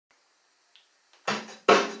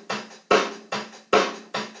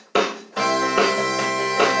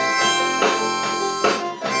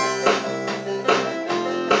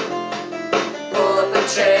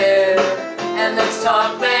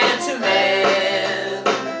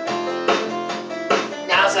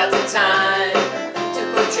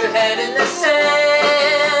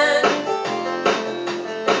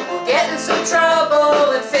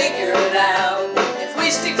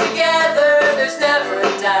stick together, there's never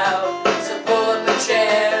a doubt. So pull up a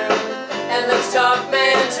chair and let's talk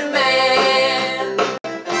man to man.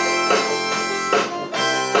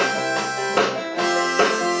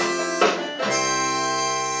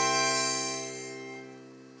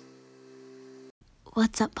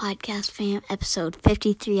 What's up, podcast fam? Episode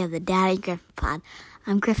 53 of the Daddy Griffin Pod.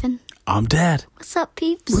 I'm Griffin. I'm Dad. What's up,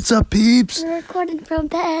 peeps? What's up, peeps? We're recording from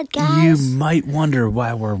bed, guys. You might wonder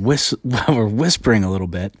why we're whispering a little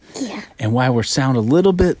bit. Yeah. And why we sound a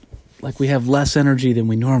little bit like we have less energy than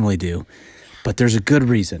we normally do. But there's a good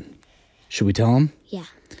reason. Should we tell them? Yeah.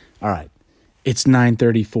 All right. It's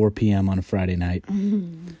 9:34 p.m. on a Friday night.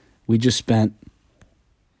 Mm-hmm. We just spent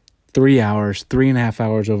 3.5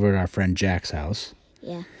 hours over at our friend Jack's house.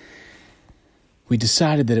 Yeah. We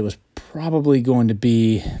decided that it was probably going to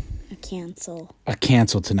be A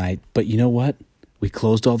cancel tonight. But you know what? We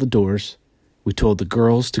closed all the doors. We told the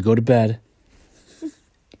girls to go to bed.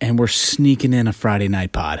 And we're sneaking in a Friday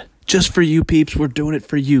night pod. Just for you peeps. We're doing it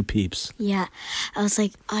for you peeps. Yeah. I was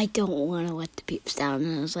like, I don't want to let the peeps down.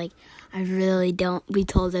 And I was like, I really don't. We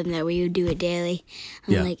told them that we would do it daily.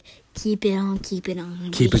 I'm like, keep it on. Keep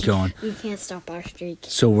it going. We can't stop our streak.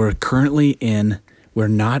 So we're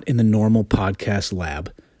not in the normal podcast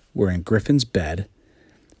lab. We're in Griffin's bed.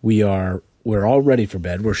 We're all ready for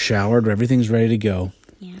bed. We're showered. Everything's ready to go.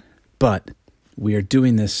 Yeah. But we are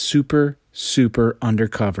doing this super, super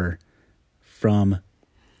undercover from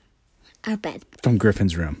our bed. From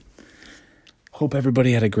Griffin's room. Hope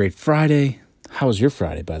everybody had a great Friday. How was your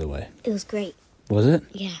Friday, by the way? It was great. Was it?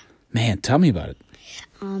 Yeah. Man, tell me about it.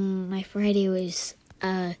 My Friday was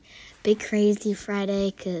a big crazy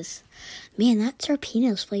Friday because, man, that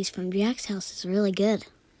Torpedo's place from Jack's house is really good.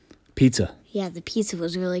 Pizza. Yeah, the pizza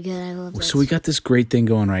was really good. I love that. So we got this great thing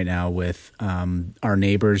going right now with our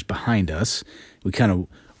neighbors behind us. We kind of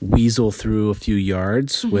weasel through a few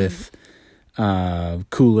yards with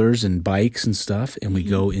coolers and bikes and stuff, and we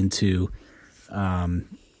go into a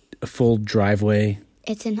full driveway.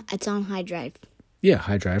 It's on High Drive. Yeah,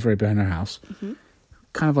 High Drive right behind our house. Mm-hmm.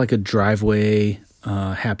 Kind of like a driveway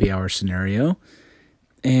happy hour scenario,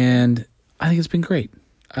 and I think it's been great.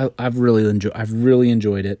 I've really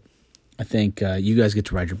enjoyed it. I think you guys get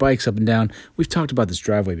to ride your bikes up and down. We've talked about this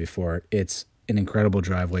driveway before. It's an incredible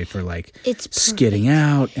driveway for it's skidding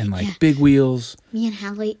out and big wheels. Me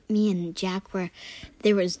and Jack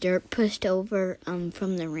there was dirt pushed over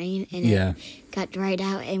from the rain, and it got dried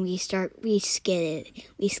out, and we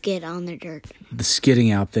skid on the dirt. The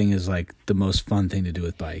skidding out thing is the most fun thing to do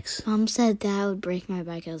with bikes. Mom said that I would break my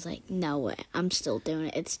bike. I was like, no way, I'm still doing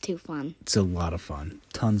it. It's too fun. It's a lot of fun.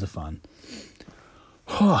 Tons of fun.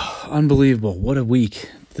 Oh, unbelievable. What a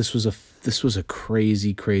week. This was a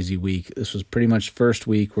crazy, crazy week. This was pretty much first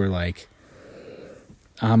week where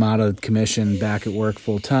I'm out of commission, back at work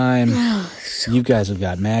full time. You guys have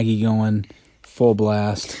got Maggie going, full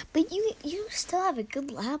blast. But you still have a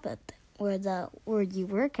good lab where you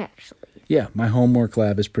work, actually. Yeah, my homework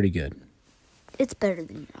lab is pretty good. It's better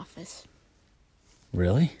than your office.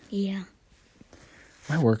 Really? Yeah.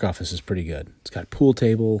 My work office is pretty good. It's got a pool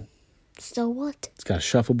table. So what? It's got a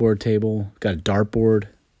shuffleboard table. Got a dartboard.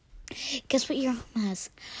 Guess what your home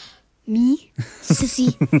has? Me,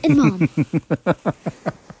 Sissy, and Mom.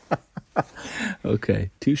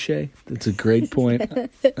 Okay, touche. That's a great point.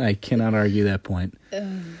 I cannot argue that point.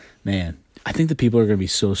 Man, I think the people are going to be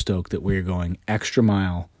so stoked that we're going extra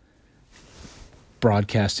mile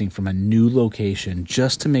broadcasting from a new location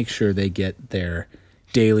just to make sure they get their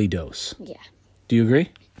daily dose. Yeah. Do you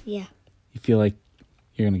agree? Yeah. You feel like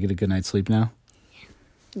you're going to get a good night's sleep now?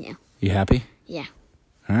 Yeah. You happy? Yeah.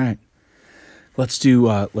 All right. Let's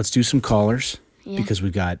do some callers because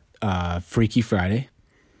we've got Freaky Friday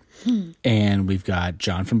and we've got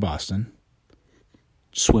John from Boston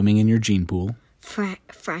swimming in your gene pool.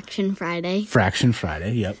 Fraction Friday. Fraction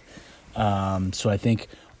Friday, yep. So I think,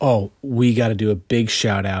 we got to do a big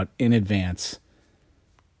shout out in advance.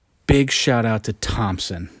 Big shout out to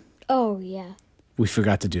Thompson. Oh, yeah. We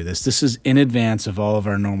forgot to do this. This is in advance of all of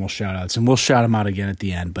our normal shout outs, and we'll shout him out again at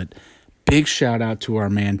the end, but big shout out to our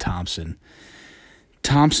man Thompson.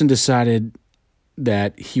 Thompson decided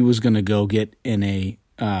that he was going to go get in a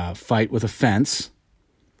fight with a fence.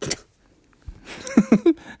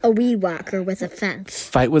 A weed whacker with a fence.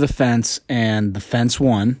 Fight with a fence, and the fence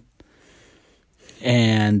won.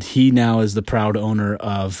 And he now is the proud owner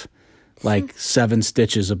of 7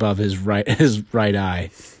 stitches above his right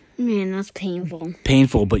eye. Man, that's painful.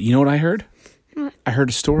 Painful, but you know what I heard? What? I heard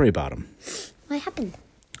a story about him. What happened?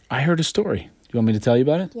 I heard a story. You want me to tell you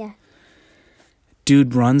about it? Yeah.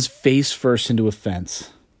 Dude runs face first into a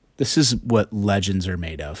fence. This is what legends are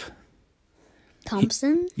made of.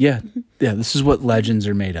 Thompson? Yeah, this is what legends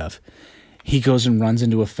are made of. He goes and runs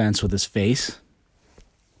into a fence with his face,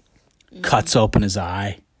 cuts open his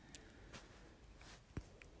eye.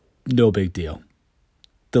 No big deal.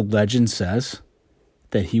 The legend says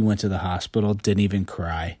that he went to the hospital, didn't even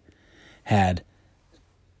cry, had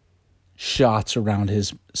shots around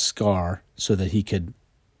his scar so that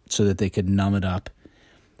they could numb it up,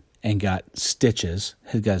 and got stitches,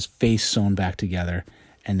 had got his face sewn back together,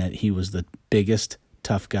 and that he was the biggest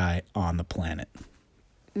tough guy on the planet.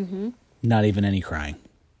 Mm-hmm. Not even any crying.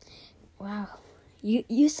 Wow.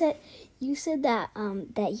 You said that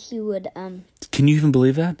that he would Can you even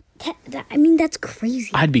believe that? I mean, that's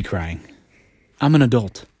crazy. I'd be crying. I'm an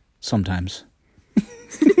adult sometimes.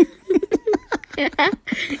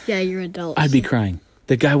 Yeah, you're an adult. I'd be crying.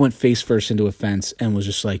 The guy went face first into a fence and was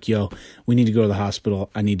just like, yo, we need to go to the hospital.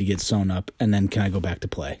 I need to get sewn up, and then can I go back to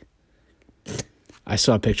play? I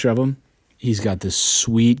saw a picture of him. He's got this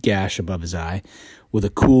sweet gash above his eye with a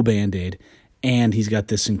cool Band-Aid, and he's got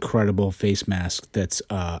this incredible face mask that's,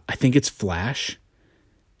 I think it's Flash.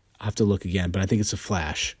 I'll have to look again, but I think it's a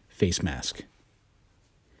Flash face mask.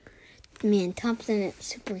 Man, Thompson is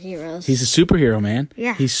superheroes. He's a superhero, man.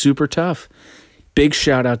 Yeah. He's super tough. Big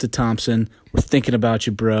shout out to Thompson. We're thinking about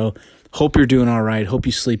you, bro. Hope you're doing all right. Hope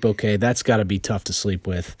you sleep okay. That's got to be tough to sleep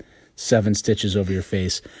with. 7 stitches over your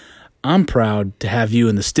face. I'm proud to have you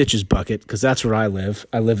in the stitches bucket because that's where I live.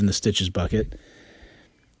 I live in the stitches bucket.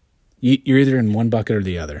 You're either in one bucket or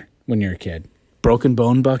the other when you're a kid. Broken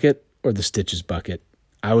bone bucket or the stitches bucket.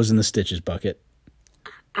 I was in the stitches bucket.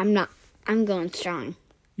 I'm not. I'm going strong.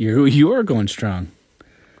 You are going strong.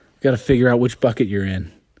 Got to figure out which bucket you're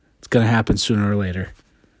in. It's going to happen sooner or later.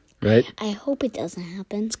 Right? I hope it doesn't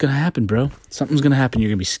happen. It's going to happen, bro. Something's going to happen. You're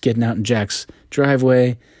going to be skidding out in Jack's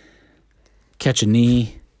driveway, catch a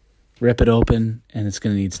knee, rip it open, and it's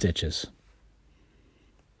going to need stitches.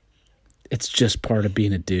 It's just part of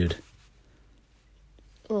being a dude.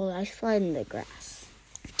 Well, I slide in the grass.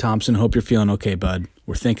 Thompson, hope you're feeling okay, bud.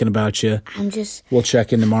 We're thinking about you. We'll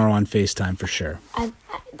check in tomorrow on FaceTime for sure. I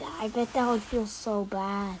bet that would feel so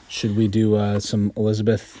bad. Should we do some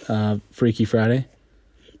Elizabeth Freaky Friday?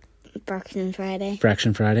 Fraction Friday.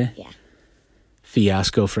 Fraction Friday? Yeah.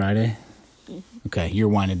 Fiasco Friday? Mm-hmm. Okay, you're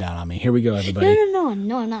winding down on me. Here we go, everybody. No, I'm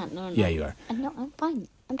not. No. Yeah, you are. No, I'm fine.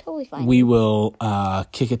 I'm totally fine. We will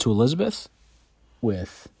kick it to Elizabeth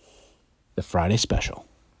with the Friday special.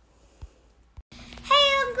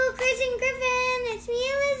 Hey, Uncle Chris and Griffin. It's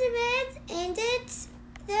me, Elizabeth, and it's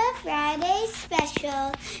the Friday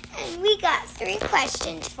special. And we got 3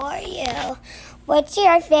 questions for you. What's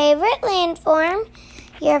your favorite landform,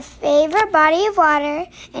 your favorite body of water,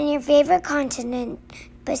 and your favorite continent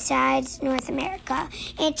besides North America?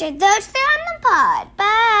 Answer those 3 on the pod.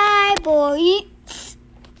 Bye, boy.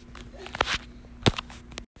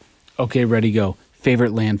 Okay, ready, go.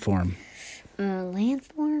 Favorite landform?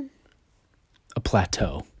 Landform? A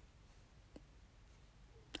plateau.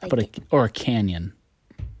 Or a canyon.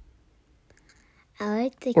 I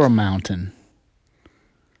like the... Or a mountain.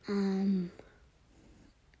 Or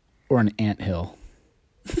an anthill.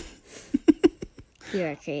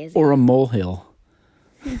 You're crazy. Or a molehill.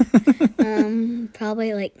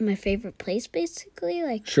 Probably like my favorite place, basically.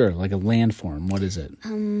 Like sure, like a landform. What is it?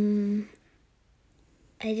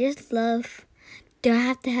 I just love. Do I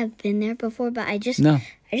have to have been there before? But I just love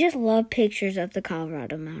pictures of the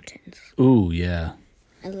Colorado mountains. Ooh, yeah.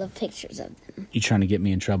 I love pictures of them. You trying to get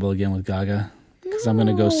me in trouble again with Gaga? Because I'm going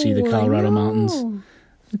to go see the Colorado mountains.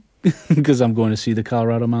 Because I'm going to see the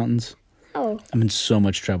Colorado mountains. Oh. I'm in so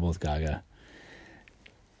much trouble with Gaga.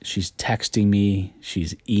 She's texting me.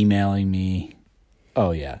 She's emailing me.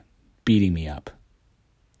 Oh, yeah. Beating me up.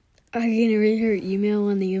 Are you going to read her email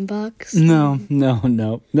on the inbox?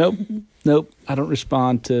 Nope. I don't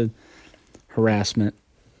respond to harassment.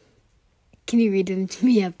 Can you read them to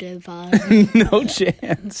me after the pod? No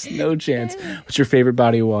chance. What's your favorite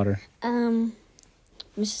body of water?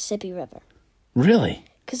 Mississippi River. Really?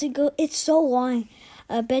 Because it's so long.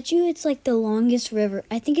 I bet you it's like the longest river.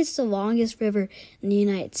 I think it's the longest river in the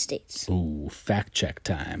United States. Ooh, fact check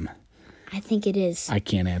time. I think it is. I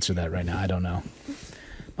can't answer that right now. I don't know.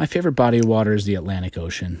 My favorite body of water is the Atlantic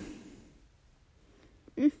Ocean.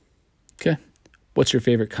 Okay. What's your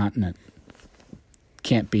favorite continent?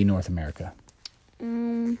 Can't be North America.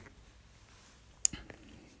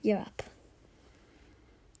 Europe.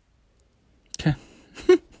 Okay.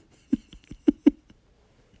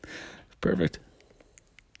 Perfect.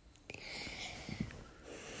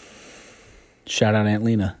 Shout out Aunt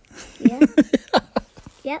Lena. Yeah.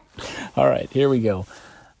 Yep. All right, here we go.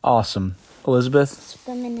 Awesome. Elizabeth?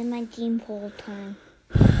 Swimming in my gene pool time.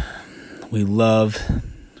 We love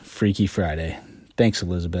Freaky Friday. Thanks,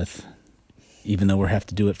 Elizabeth. Even though we'll have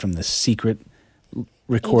to do it from the secret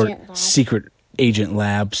agent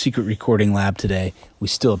lab, secret recording lab today, we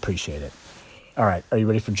still appreciate it. All right, are you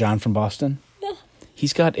ready for John from Boston? Yeah.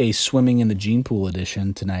 He's got a swimming in the gene pool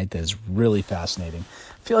edition tonight that is really fascinating.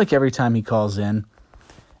 I feel like every time he calls in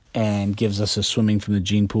and gives us a swimming from the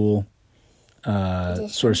gene pool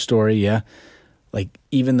sort of story, yeah. Like,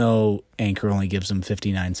 even though Anchor only gives him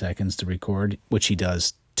 59 seconds to record, which he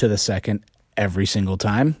does to the second every single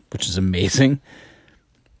time, which is amazing.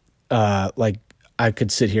 Like, I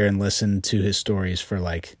could sit here and listen to his stories for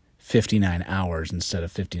like 59 hours instead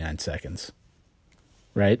of 59 seconds.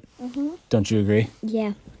 Right? Mm-hmm. Don't you agree?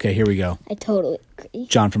 Yeah. Okay, here we go. I totally agree.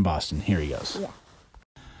 John from Boston, here he goes.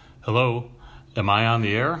 Yeah. Hello, am I on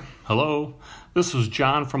the air? Hello, this is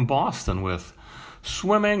John from Boston with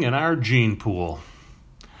Swimming in Our Gene Pool.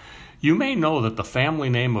 You may know that the family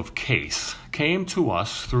name of Case came to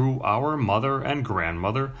us through our mother and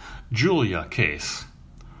grandmother, Julia Case.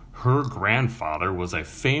 Her grandfather was a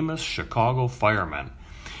famous Chicago fireman.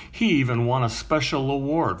 He even won a special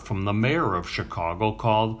award from the mayor of Chicago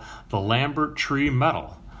called the Lambert Tree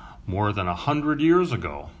Medal more than 100 years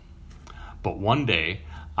ago. But one day,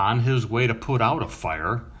 on his way to put out a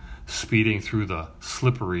fire, speeding through the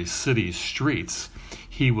slippery city streets,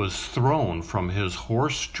 he was thrown from his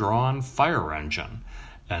horse-drawn fire engine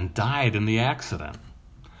and died in the accident.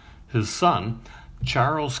 His son,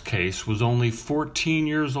 Charles Case, was only 14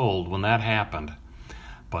 years old when that happened,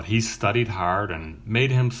 but he studied hard and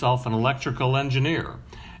made himself an electrical engineer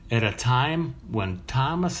at a time when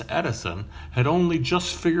Thomas Edison had only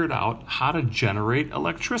just figured out how to generate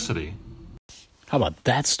electricity. How about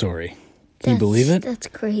that story? Can you believe it? That's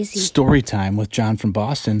crazy. Story time with John from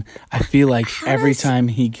Boston. I feel like every time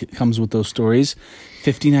he comes with those stories,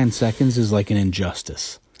 59 seconds is like an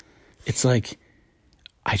injustice. It's like,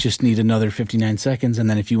 I just need another 59 seconds, and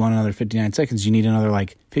then if you want another 59 seconds, you need another,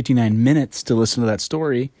 like, 59 minutes to listen to that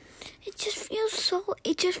story. It just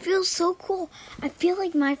feels so cool. I feel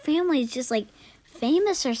like my family is just, like,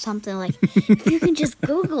 famous or something. Like, if you can just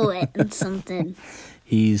Google it and something.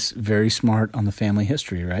 He's very smart on the family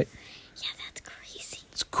history, right? Yeah, that's crazy.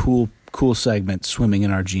 It's a cool segment, Swimming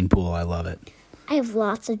in Our Gene Pool. I love it. I have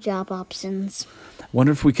lots of job options.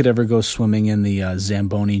 Wonder if we could ever go swimming in the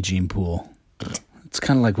Zamboni gene pool. It's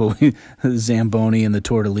kind of like what the Zamboni and the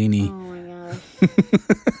Tortellini. Oh my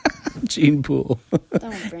god. Gene pool.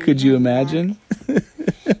 Could you imagine? Could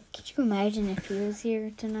you imagine if he was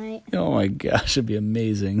here tonight? Oh my gosh, it'd be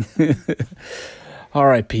amazing. All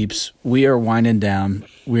right, peeps, we are winding down.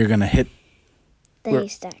 We're going to hit the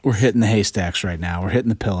haystacks. We're hitting the haystacks right now. We're hitting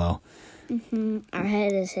the pillow. Mm-hmm. Our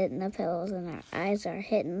head is hitting the pillows and our eyes are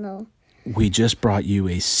hitting the... We just brought you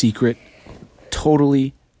a secret,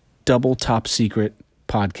 totally double top secret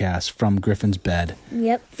podcast from Griffin's bed.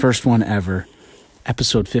 Yep. First one ever.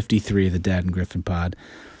 Episode 53 of the Dad and Griffin Pod.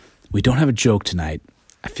 We don't have a joke tonight.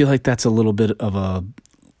 I feel like that's a little bit of a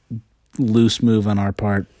loose move on our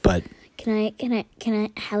part, but... Can I,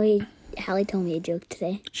 Hallie told me a joke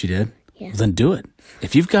today. She did? Yeah. Well, then do it.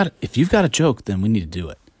 If you've got a joke, then we need to do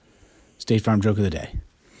it. State Farm joke of the day.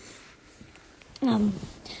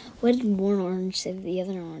 What did one orange say to the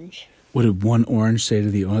other orange? What did one orange say to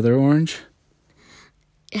the other orange?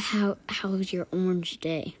 How was your orange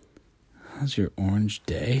day? How's your orange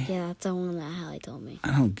day? Yeah, that's the one that Hallie told me.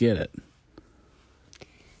 I don't get it.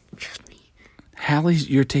 Trust me.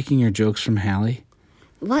 You're taking your jokes from Hallie?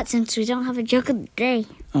 What, since we don't have a joke of the day?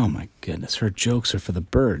 Oh my goodness, her jokes are for the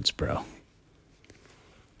birds, bro.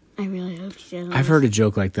 I really hope she doesn't. I've heard a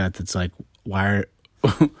joke like that that's like, why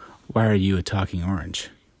are you a talking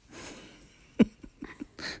orange?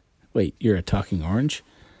 Wait, you're a talking orange?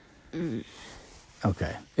 Mm.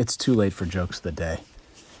 Okay, it's too late for jokes of the day.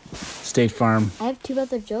 State Farm. I have two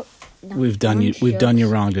other jokes. We've done you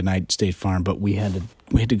wrong tonight, State Farm, but we had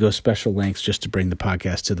to go special lengths just to bring the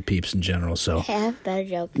podcast to the peeps in general. So I have a better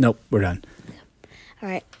joke. Nope, we're done. All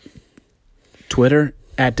right. Twitter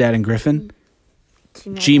at Dad and Griffin.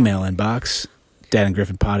 Gmail inbox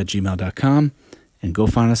dadandgriffinpod@gmail.com, and go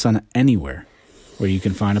find us on anywhere where you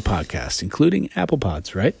can find a podcast, including Apple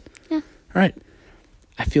Pods, right? Yeah. All right.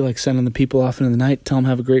 I feel like sending the people off into the night. Tell them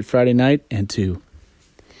have a great Friday night, and to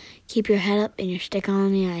keep your head up and your stick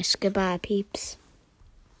on the ice. Goodbye, peeps.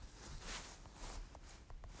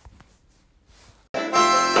 The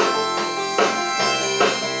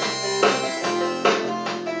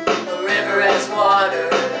river has water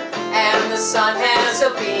and the sun has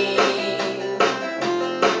a beam.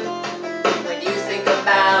 When you think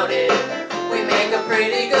about it, we make a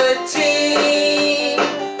pretty good team.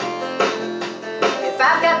 If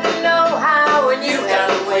I've got the know-how when you've got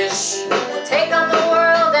a wish, we'll take on the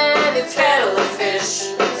world and its kettle of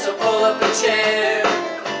fish. So pull up a chair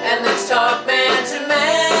and let's talk man to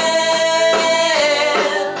man.